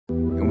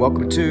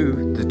welcome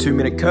to the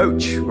 2-Minute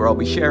Coach, where I'll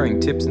be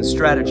sharing tips and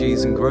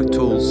strategies and growth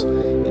tools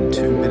in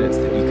 2 minutes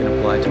that you can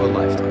apply to a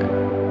lifetime.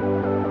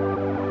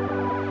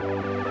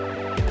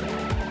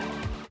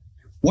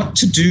 What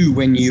to do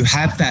when you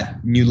have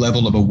that new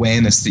level of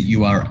awareness that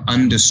you are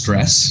under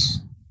stress,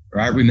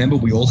 right? Remember,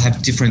 we all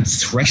have different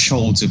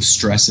thresholds of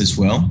stress as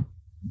well.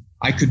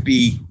 I could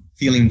be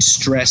feeling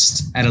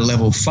stressed at a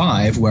level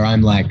 5 where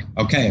I'm like,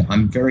 okay,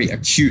 I'm very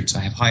acute.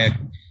 I have higher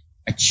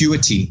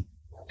acuity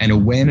and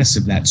awareness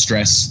of that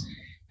stress,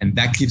 and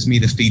that gives me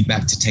the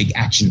feedback to take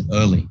action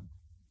early.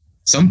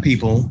 Some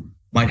people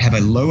might have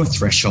a lower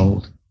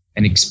threshold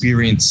and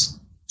experience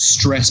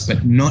stress,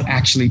 but not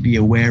actually be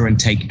aware and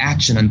take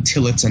action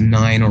until it's a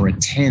 9 or a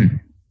 10.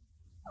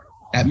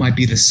 That might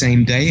be the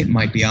same day. It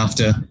might be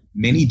after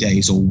many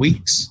days or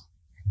weeks,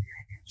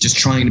 just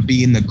trying to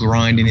be in the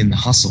grind and in the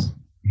hustle.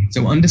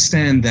 So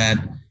understand that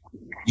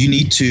you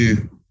need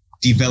to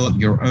develop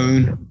your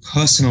own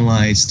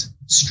personalized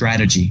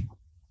strategy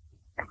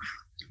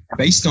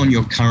based on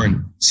your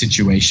current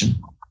situation,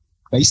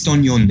 based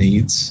on your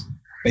needs,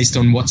 based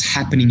on what's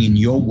happening in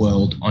your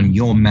world on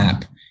your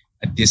map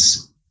at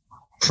this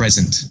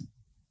present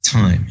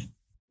time.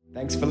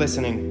 Thanks for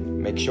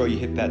listening. Make sure you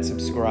hit that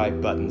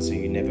subscribe button so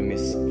you never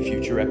miss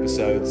future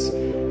episodes,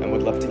 and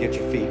would love to get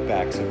your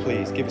feedback, so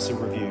please give us a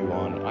review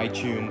on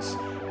iTunes,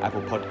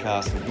 Apple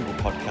Podcasts and Google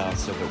Podcasts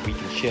so that we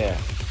can share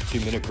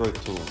 2-minute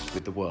growth tools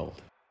with the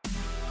world.